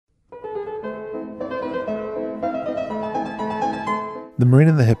The Marine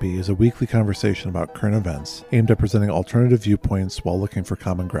and the Hippie is a weekly conversation about current events aimed at presenting alternative viewpoints while looking for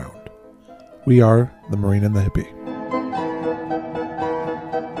common ground. We are the Marine and the Hippie.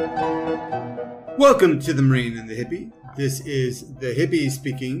 Welcome to the Marine and the Hippie. This is the Hippie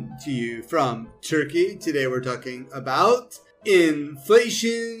speaking to you from Turkey. Today we're talking about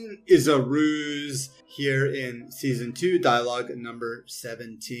inflation is a ruse here in season 2, dialogue number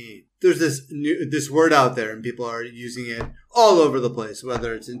 17. There's this word out there and people are using it all over the place,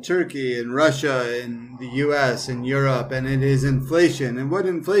 whether it's in Turkey, in Russia, in the US, in Europe, and it is inflation. And what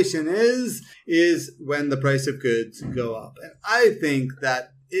inflation is when the price of goods go up. And I think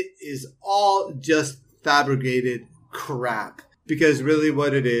that it is all just fabricated crap. Because really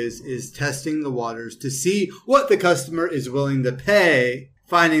what it is testing the waters to see what the customer is willing to pay,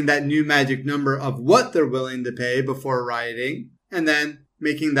 finding that new magic number of what they're willing to pay before rioting, and then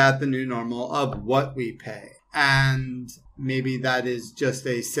making that the new normal of what we pay. And maybe that is just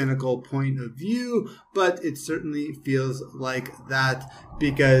a cynical point of view, but it certainly feels like that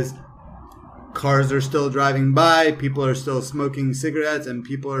because cars are still driving by, people are still smoking cigarettes, and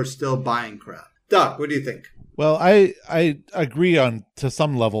people are still buying crap. Doc, what do you think? Well, I agree to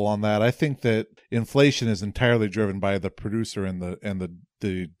some level on that. I think that inflation is entirely driven by the producer and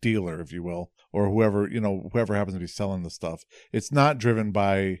the dealer, if you will, or whoever happens to be selling the stuff. It's not driven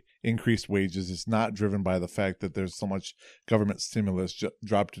by increased wages. It's not driven by the fact that there's so much government stimulus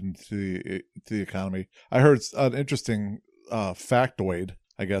dropped into the economy. I heard an interesting factoid,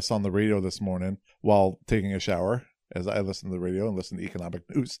 I guess, on the radio this morning while taking a shower. As I listen to the radio and listen to economic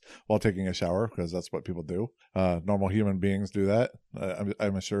news while taking a shower, because that's what people do. Normal human beings do that,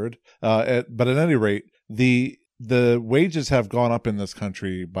 I'm assured. But at any rate, the wages have gone up in this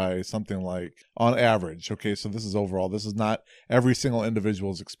country by something like, on average, okay, so this is overall. This is not every single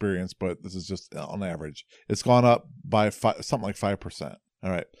individual's experience, but this is just on average. It's gone up by something like 5%. All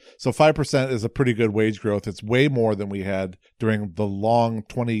right. So 5% is a pretty good wage growth. It's way more than we had during the long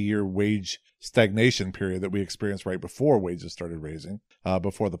 20-year wage stagnation period that we experienced right before wages started raising,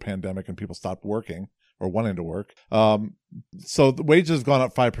 before the pandemic and people stopped working or wanting to work. So the wages have gone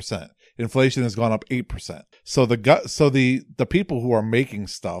up 5%. Inflation has gone up 8%. So the people who are making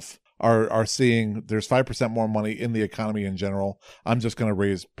stuff are seeing there's 5% more money in the economy in general. I'm just going to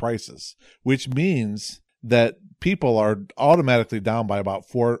raise prices, which means that people are automatically down by about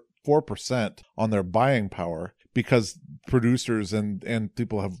 4% on their buying power because producers and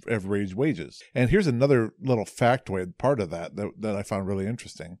people have raised wages. And here's another little factoid part of that I found really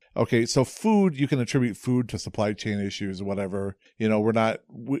interesting. Okay, so food, you can attribute food to supply chain issues or whatever.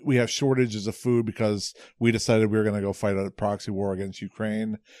 We have shortages of food because we decided we were going to go fight a proxy war against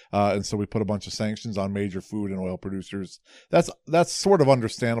Ukraine. And so we put a bunch of sanctions on major food and oil producers. That's sort of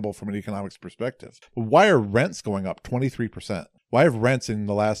understandable from an economics perspective. But why are rents going up 23%? Why have rents in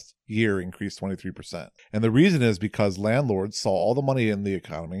the last year increased 23%? And the reason is because landlords saw all the money in the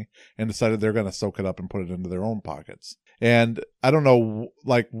economy and decided they're going to soak it up and put it into their own pockets. And I don't know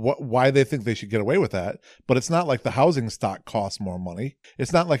why they think they should get away with that, but it's not like the housing stock costs more money.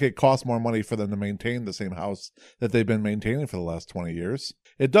 It's not like it costs more money for them to maintain the same house that they've been maintaining for the last 20 years.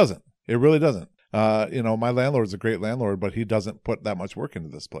 It doesn't. It really doesn't. My landlord's a great landlord, but he doesn't put that much work into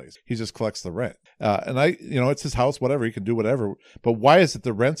this place. He just collects the rent. It's his house, whatever, he can do whatever. But why is it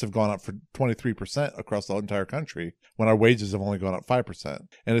the rents have gone up for 23% across the entire country when our wages have only gone up 5%?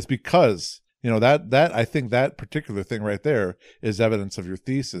 And it's because, that I think that particular thing right there is evidence of your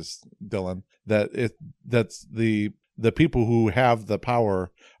thesis, Dylan, that's the people who have the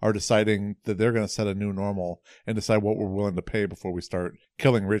power are deciding that they're going to set a new normal and decide what we're willing to pay before we start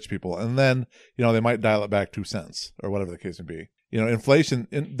killing rich people. And then, they might dial it back 2 cents or whatever the case may be. Inflation,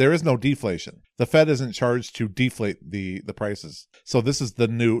 there is no deflation. The Fed isn't charged to deflate the prices. So this is the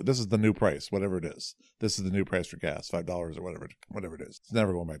new price, whatever it is. This is the new price for gas, $5 or whatever it is. It's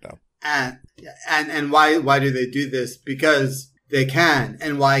never going back down. And why do they do this? Because they can.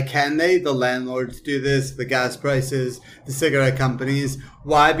 And why can they? The landlords do this, the gas prices, the cigarette companies.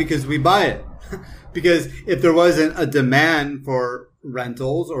 Why? Because we buy it. Because if there wasn't a demand for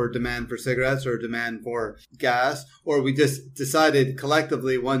rentals or demand for cigarettes or demand for gas, or we just decided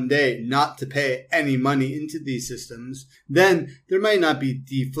collectively one day not to pay any money into these systems, then there might not be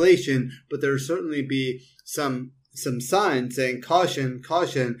deflation, but there will certainly be some signs saying caution,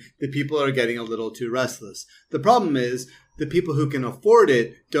 the people are getting a little too restless. The problem is the people who can afford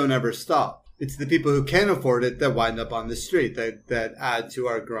it don't ever stop. It's the people who can afford it that wind up on the street, that add to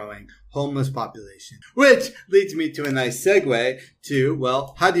our growing homeless population. Which leads me to a nice segue to,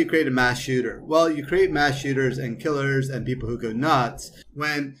 well, how do you create a mass shooter? Well, you create mass shooters and killers and people who go nuts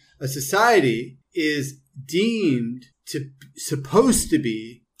when a society is deemed supposed to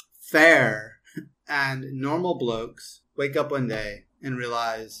be fair, and normal blokes wake up one day and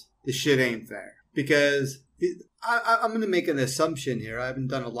realize the shit ain't fair. Because I'm going to make an assumption here. I haven't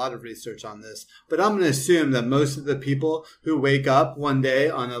done a lot of research on this, but I'm going to assume that most of the people who wake up one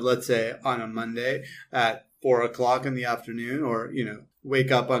day let's say on a Monday at 4 o'clock in the afternoon, or,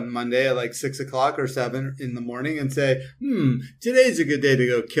 wake up on Monday at like 6 o'clock or 7 in the morning and say, today's a good day to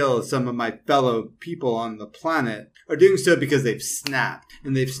go kill some of my fellow people on the planet, are doing so because they've snapped.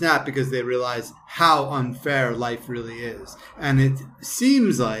 And they've snapped because they realize how unfair life really is. And it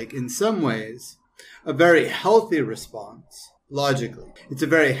seems like, in some ways, a very healthy response, logically. It's a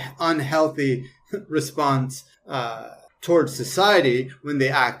very unhealthy response towards society when they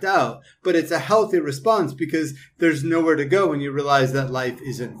act out. But it's a healthy response because there's nowhere to go when you realize that life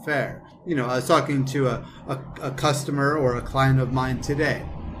isn't fair. I was talking to a customer or a client of mine today.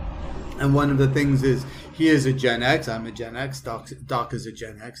 And one of the things is, he is a Gen X, I'm a Gen X, Doc is a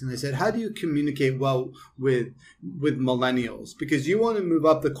Gen X. And they said, how do you communicate well with millennials? Because you want to move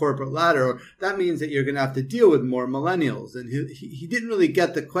up the corporate ladder, that means that you're going to have to deal with more millennials. And he didn't really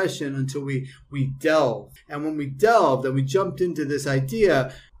get the question until we delved. And when we delved and we jumped into this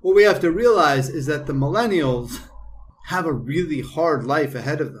idea, what we have to realize is that the millennials have a really hard life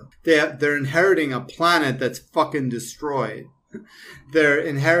ahead of them. They're inheriting a planet that's fucking destroyed. They're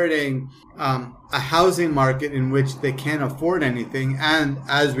inheriting a housing market in which they can't afford anything. And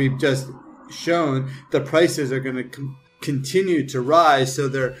as we've just shown, the prices are going to continue to rise. So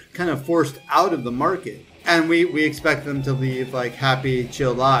they're kind of forced out of the market. And we expect them to live like happy,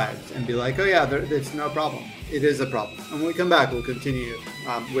 chill lives and be like, oh yeah, it's no problem. It is a problem. And when we come back, we'll continue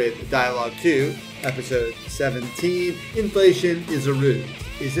with Dialogue 2, Episode 17, Inflation is a Ruse.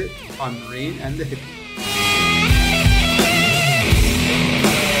 Is it? On Marine and the Hippie.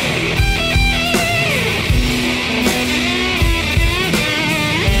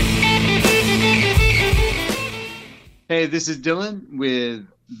 Hey, this is Dylan with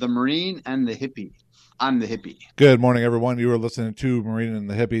The Marine and the Hippie. I'm the Hippie. Good morning, everyone. You are listening to Marine and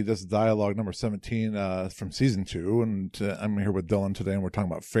the Hippie. This is dialogue number 17 from season 2, and I'm here with Dylan today, and we're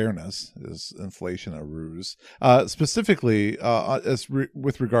talking about fairness. Is inflation a ruse? Specifically,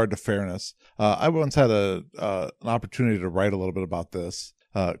 with regard to fairness, I once had an opportunity to write a little bit about this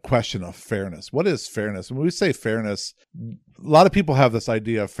question of fairness. What is fairness? When we say fairness, a lot of people have this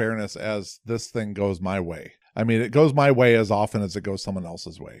idea of fairness as this thing goes my way. I mean, it goes my way as often as it goes someone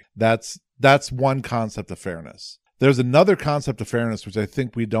else's way. That's one concept of fairness. There's another concept of fairness which I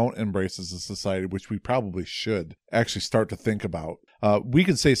think we don't embrace as a society, which we probably should actually start to think about. We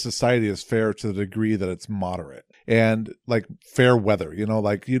can say society is fair to the degree that it's moderate. And like fair weather,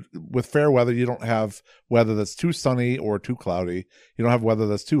 with fair weather, you don't have weather that's too sunny or too cloudy. You don't have weather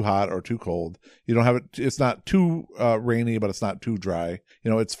that's too hot or too cold. You don't have it's not too rainy, but it's not too dry.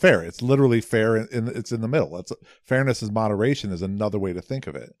 It's fair. It's literally fair. It's in the middle. Fairness is moderation is another way to think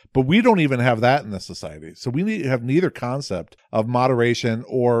of it. But we don't even have that in this society. So we have neither concept of moderation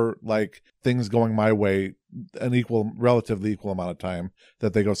or like things going my way relatively equal amount of time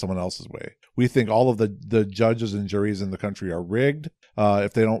that they go someone else's way. We think all of the judges and juries in the country are rigged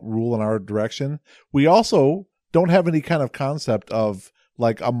if they don't rule in our direction. We also don't have any kind of concept of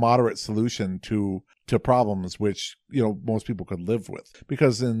like a moderate solution to problems which most people could live with,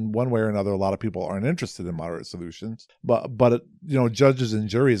 because in one way or another a lot of people aren't interested in moderate solutions, but judges and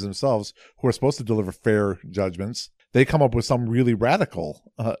juries themselves, who are supposed to deliver fair judgments, they come up with some really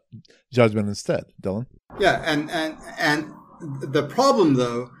radical judgment instead. Dylan? Yeah, and the problem,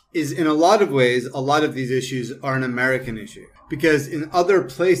 though, is in a lot of ways, a lot of these issues are an American issue. Because in other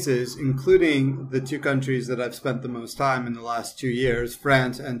places, including the two countries that I've spent the most time in the last 2 years,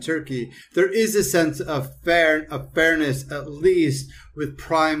 France and Turkey, there is a sense of fairness, at least with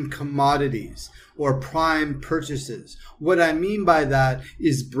prime commodities or prime purchases. What I mean by that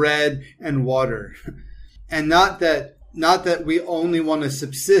is bread and water. And not that we only want to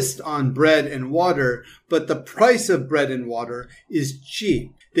subsist on bread and water, but the price of bread and water is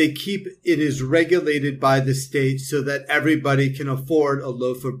cheap. It is regulated by the state so that everybody can afford a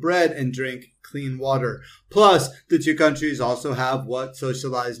loaf of bread and drink clean water. Plus, the two countries also have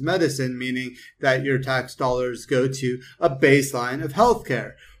socialized medicine, meaning that your tax dollars go to a baseline of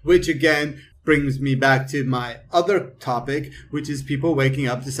healthcare, which again brings me back to my other topic, which is people waking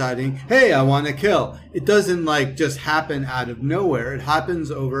up deciding, hey, I want to kill. It doesn't just happen out of nowhere. It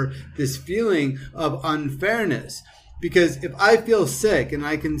happens over this feeling of unfairness. Because if I feel sick and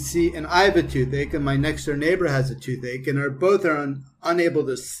I can see, and I have a toothache and my next door neighbor has a toothache and both are unable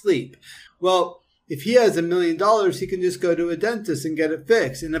to sleep, well, if he has $1 million, he can just go to a dentist and get it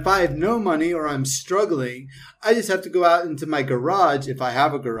fixed. And if I have no money or I'm struggling, I just have to go out into my garage, if I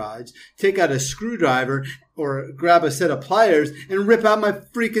have a garage, take out a screwdriver or grab a set of pliers and rip out my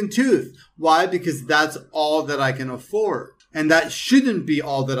freaking tooth. Why? Because that's all that I can afford. And that shouldn't be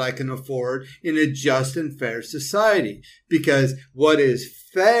all that I can afford in a just and fair society. Because what is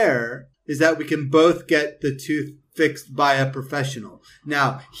fair is that we can both get the tooth fixed by a professional.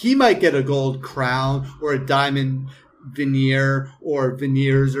 Now, he might get a gold crown or a diamond veneer or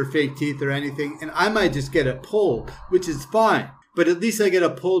veneers or fake teeth or anything, and I might just get it pulled, which is fine. But at least I get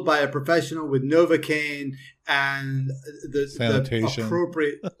it pulled by a professional with Novocaine and the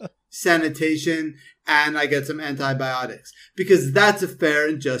appropriate sanitation, and I get some antibiotics. Because that's a fair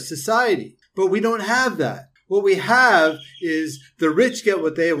and just society. But we don't have that. What we have is the rich get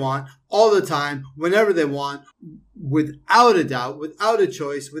what they want all the time, whenever they want, without a doubt, without a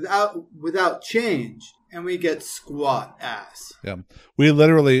choice, without change. And we get squat ass. Yeah. We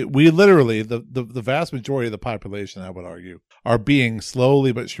literally, the vast majority of the population, I would argue, are being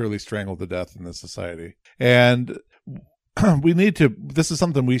slowly but surely strangled to death in this society. And this is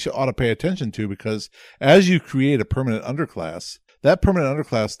something we ought to pay attention to, because as you create a permanent underclass, that permanent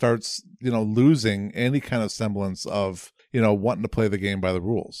underclass starts, losing any kind of semblance of, wanting to play the game by the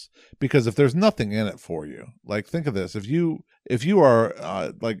rules. Because if there's nothing in it for you, like, think of this, if you are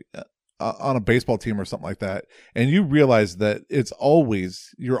on a baseball team or something like that, and you realize that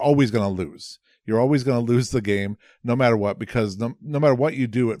you're always going to lose. You're always going to lose the game no matter what, because no matter what you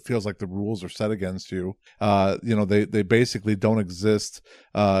do, it feels like the rules are set against you. They basically don't exist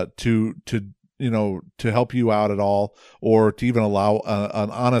to help you out at all, or to even allow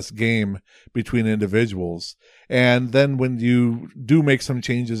an honest game between individuals. And then when you do make some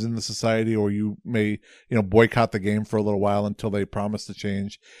changes in the society, or you may, boycott the game for a little while until they promise to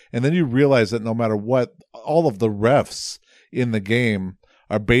change, and then you realize that no matter what, all of the refs in the game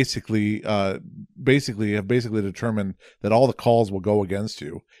are basically determined that all the calls will go against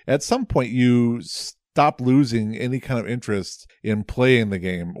you. At some point, you stop losing any kind of interest in playing the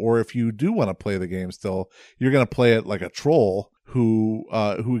game. Or if you do want to play the game still, you're going to play it like a troll who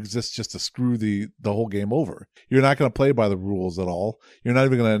exists just to screw the whole game over. You're not going to play by the rules at all. You're not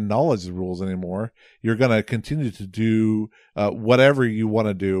even going to acknowledge the rules anymore. You're going to continue to do whatever you want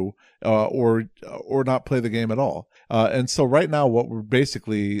to do, or not play the game at all. And so right now, what we're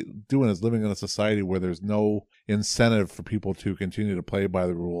basically doing is living in a society where there's no incentive for people to continue to play by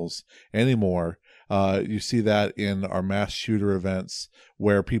the rules anymore. You see that in our mass shooter events,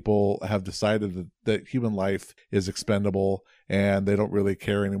 where people have decided that human life is expendable and they don't really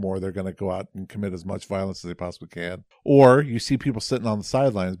care anymore. They're going to go out and commit as much violence as they possibly can. Or you see people sitting on the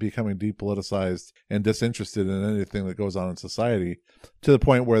sidelines becoming depoliticized and disinterested in anything that goes on in society, to the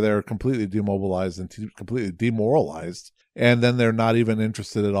point where they're completely demobilized and completely demoralized. And then they're not even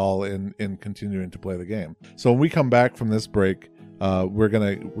interested at all in continuing to play the game. So when we come back from this break, we're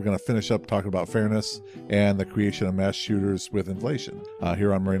gonna finish up talking about fairness and the creation of mass shooters with inflation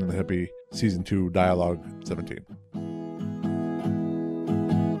here on Marine and the Hippie, Season 2, Dialogue 17.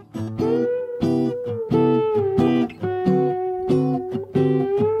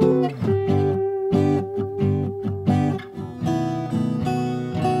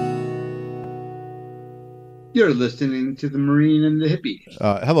 You're listening to the Marine and the Hippie.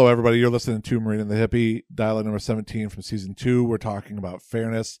 Hello, everybody. You're listening to Marine and the Hippie, dialogue number 17 from Season 2. We're talking about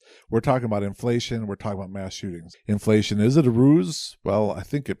fairness. We're talking about inflation. We're talking about mass shootings. Inflation, is it a ruse? Well, I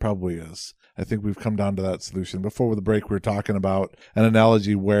think it probably is. I think we've come down to that solution. Before the break, we were talking about an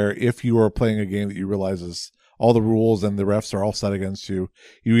analogy where if you are playing a game that you realize is all the rules and the refs are all set against you,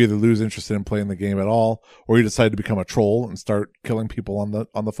 you either lose interest in playing the game at all, or you decide to become a troll and start killing people on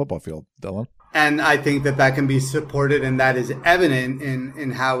the football field. Dylan? And I think that can be supported, and that is evident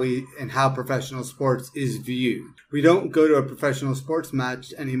in how professional sports is viewed. We don't go to a professional sports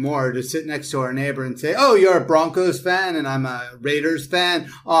match anymore to sit next to our neighbor and say, "Oh, you're a Broncos fan and I'm a Raiders fan.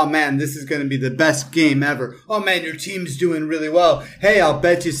 Oh man, this is going to be the best game ever. Oh man, your team's doing really well. Hey, I'll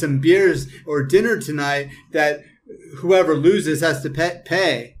bet you some beers or dinner tonight that whoever loses has to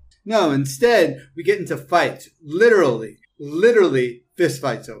pay." No, instead we get into fights, literally fist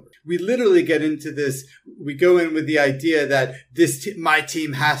fights over. We literally get into this. We go in with the idea that my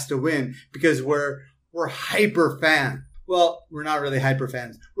team has to win because we're hyper fans. Well, we're not really hyper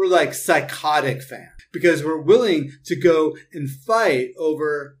fans. We're like psychotic fans because we're willing to go and fight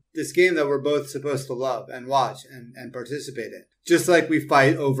over this game that we're both supposed to love and watch and participate in. Just like we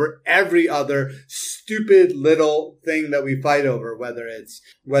fight over every other stupid stupid little thing that we fight over, whether it's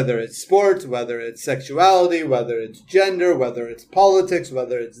sports, whether it's sexuality, whether it's gender, whether it's politics,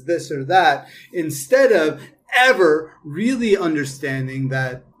 whether it's this or that, instead of ever really understanding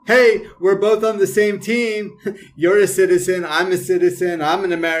that, hey, we're both on the same team. You're a citizen. I'm a citizen. I'm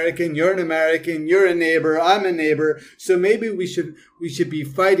an American. You're an American. You're a neighbor. I'm a neighbor. So maybe we should be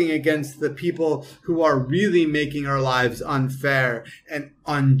fighting against the people who are really making our lives unfair and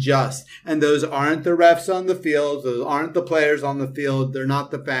unjust. And those aren't the refs on the field. Those aren't the players on the field. They're not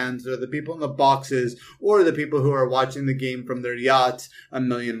the fans. They're the people in the boxes or the people who are watching the game from their yachts a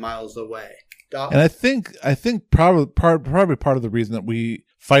million miles away. Doc? And I think probably part of the reason that we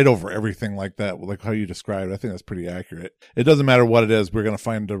fight over everything like that, like how you described, I think that's pretty accurate. It doesn't matter what it is, we're going to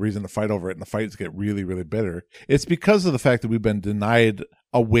find a reason to fight over it, and the fights get really, really bitter. It's because of the fact that we've been denied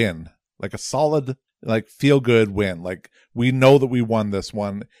a win, like a solid, like feel-good win. Like, we know that we won this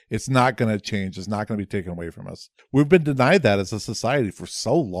one. It's not going to change. It's not going to be taken away from us. We've been denied that as a society for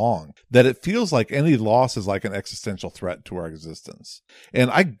so long that it feels like any loss is like an existential threat to our existence. And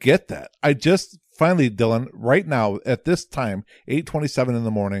I get that. I just finally, Dylan, right now at this time, 8:27 in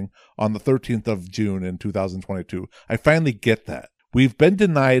the morning on the 13th of June in 2022, I finally get that. We've been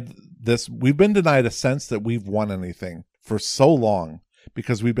denied this. We've been denied a sense that we've won anything for so long,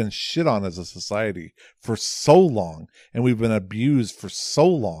 because we've been shit on as a society for so long, and we've been abused for so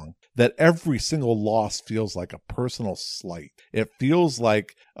long, that every single loss feels like a personal slight. It feels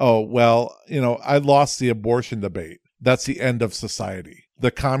like, oh, well, I lost the abortion debate. That's the end of society.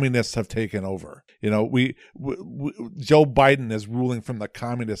 The communists have taken over. Joe Biden is ruling from the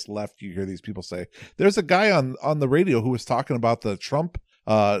communist left. You hear these people say. There's a guy on the radio who was talking about the Trump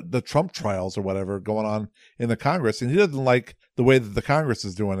trials or whatever going on in the Congress, and he doesn't like the way that the Congress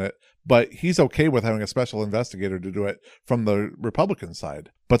is doing it, but he's okay with having a special investigator to do it from the Republican side.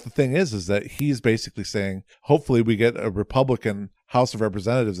 But the thing is that he's basically saying, hopefully we get a Republican House of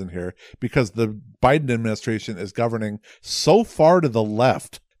Representatives in here, because the Biden administration is governing so far to the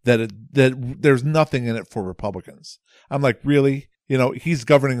left that there's nothing in it for Republicans. I'm like, really? He's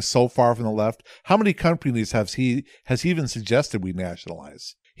governing so far from the left. How many companies has he even suggested we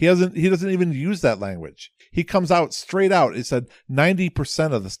nationalize? He doesn't even use that language. He comes out straight out. He said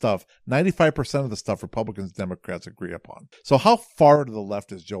 90% of the stuff, 95% of the stuff Republicans, Democrats agree upon. So how far to the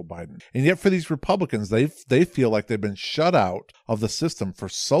left is Joe Biden? And yet for these Republicans, they feel like they've been shut out of the system for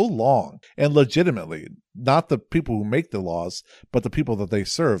so long, and legitimately, not the people who make the laws, but the people that they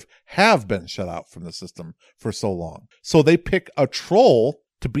serve have been shut out from the system for so long. So they pick a troll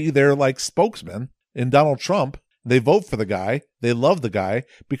to be their spokesman in Donald Trump. They vote for the guy. They love the guy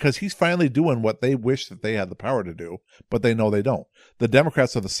because he's finally doing what they wish that they had the power to do, but they know they don't. The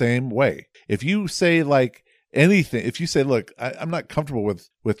Democrats are the same way. If you say anything, if you say, look, I'm not comfortable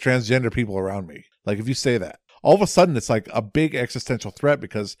with transgender people around me. If you say that, all of a sudden it's like a big existential threat,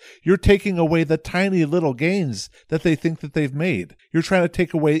 because you're taking away the tiny little gains that they think that they've made. You're trying to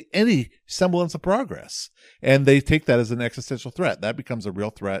take away any semblance of progress. And they take that as an existential threat. That becomes a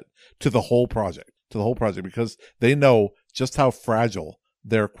real threat to the whole project. Because they know just how fragile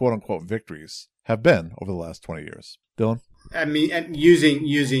their quote unquote victories have been over the last 20 years. Dylan? I mean, and using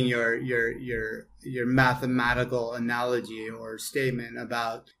your mathematical analogy or statement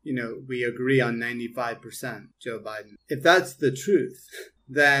about, we agree on 95%, Joe Biden. If that's the truth,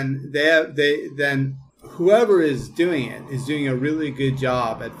 then then whoever is doing it is doing a really good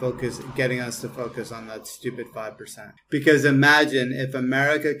job at getting us to focus on that stupid 5%. Because imagine if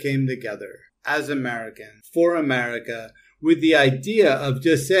America came together as Americans, for America, with the idea of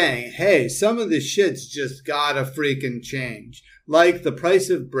just saying, hey, some of this shit's just gotta freaking change. Like the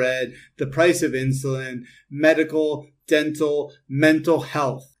price of bread, the price of insulin, medical, dental, mental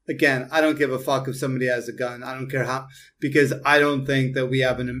health. Again, I don't give a fuck if somebody has a gun. I don't care how, because I don't think that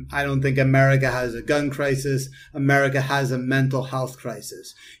I don't think America has a gun crisis. America has a mental health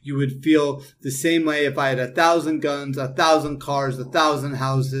crisis. You would feel the same way if I had 1,000 guns, 1,000 cars, 1,000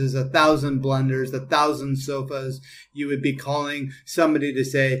 houses, 1,000 blenders, 1,000 sofas. You would be calling somebody to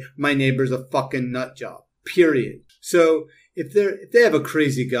say, my neighbor's a fucking nut job, period. So if they have a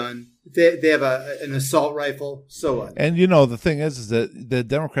crazy gun, they have an assault rifle, so what? And the thing is that the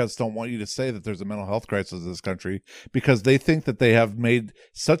Democrats don't want you to say that there's a mental health crisis in this country, because they think that they have made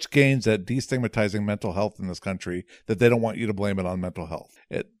such gains at destigmatizing mental health in this country that they don't want you to blame it on mental health.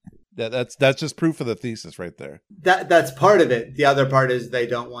 That's just proof of the thesis right there. That's part of it. The other part is they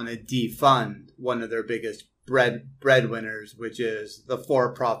don't want to defund one of their biggest breadwinners, which is the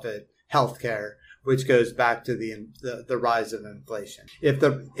for-profit healthcare, which goes back to the rise of inflation.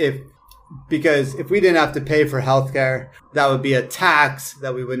 If Because if we didn't have to pay for healthcare, that would be a tax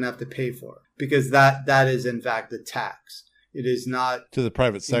that we wouldn't have to pay for. Because that is in fact a tax. It is not to the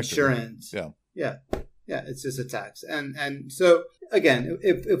private sector. Insurance. Yeah. Yeah, it's just a tax. And so again,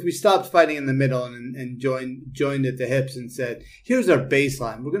 if we stopped fighting in the middle and joined at the hips and said, here's our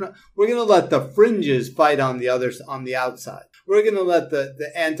baseline. We're gonna let the fringes fight on the others on the outside. We're gonna let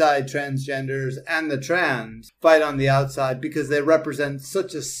the anti-transgenders and the trans fight on the outside because they represent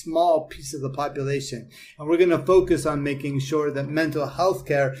such a small piece of the population. And we're gonna focus on making sure that mental health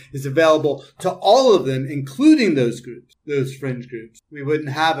care is available to all of them, including those groups, those fringe groups. We wouldn't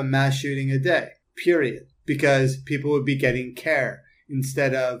have a mass shooting a day. Period. Because people would be getting care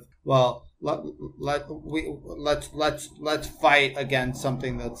instead of, well, let's fight against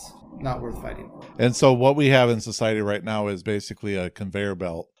something that's not worth fighting for. And so what we have in society right now is basically a conveyor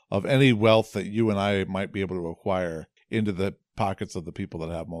belt of any wealth that you and I might be able to acquire into the pockets of the people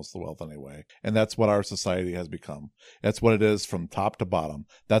that have most of the wealth anyway. And that's what our society has become. That's what it is from top to bottom.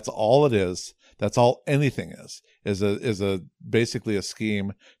 That's all it is. That's all anything is a basically a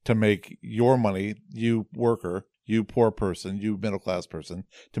scheme to make your money, you worker, you poor person, you middle class person,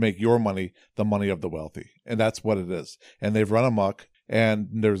 to make your money the money of the wealthy. And that's what it is. And they've run amok, and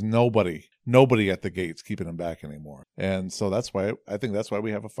there's nobody at the gates keeping them back anymore. And so I think that's why we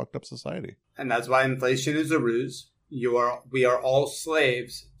have a fucked up society. And that's why inflation is a ruse. We are all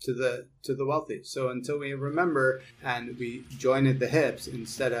slaves to the wealthy. So until we remember and we join at the hips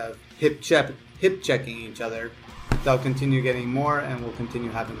instead of hip checking each other, they'll continue getting more and we'll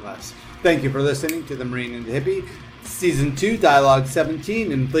continue having less. Thank you for listening to The Marine and the Hippie. Season 2, Dialogue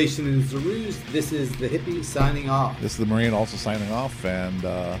 17, Inflation is a Ruse. This is the Hippie signing off. This is the Marine also signing off.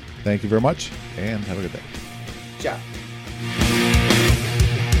 And thank you very much and have a good day. Ciao.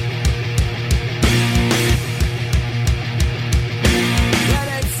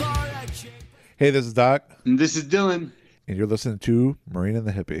 Hey, this is Doc. And this is Dylan. And you're listening to Marine and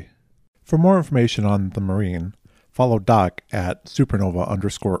the Hippie. For more information on the Marine, follow Doc at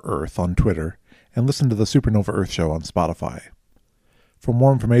supernova_earth on Twitter and listen to the Supernova Earth Show on Spotify. For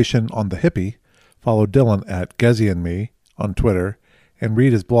more information on the Hippie, follow Dylan at Gezi and Me on Twitter and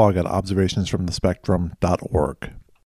read his blog at observationsfromthespectrum.org.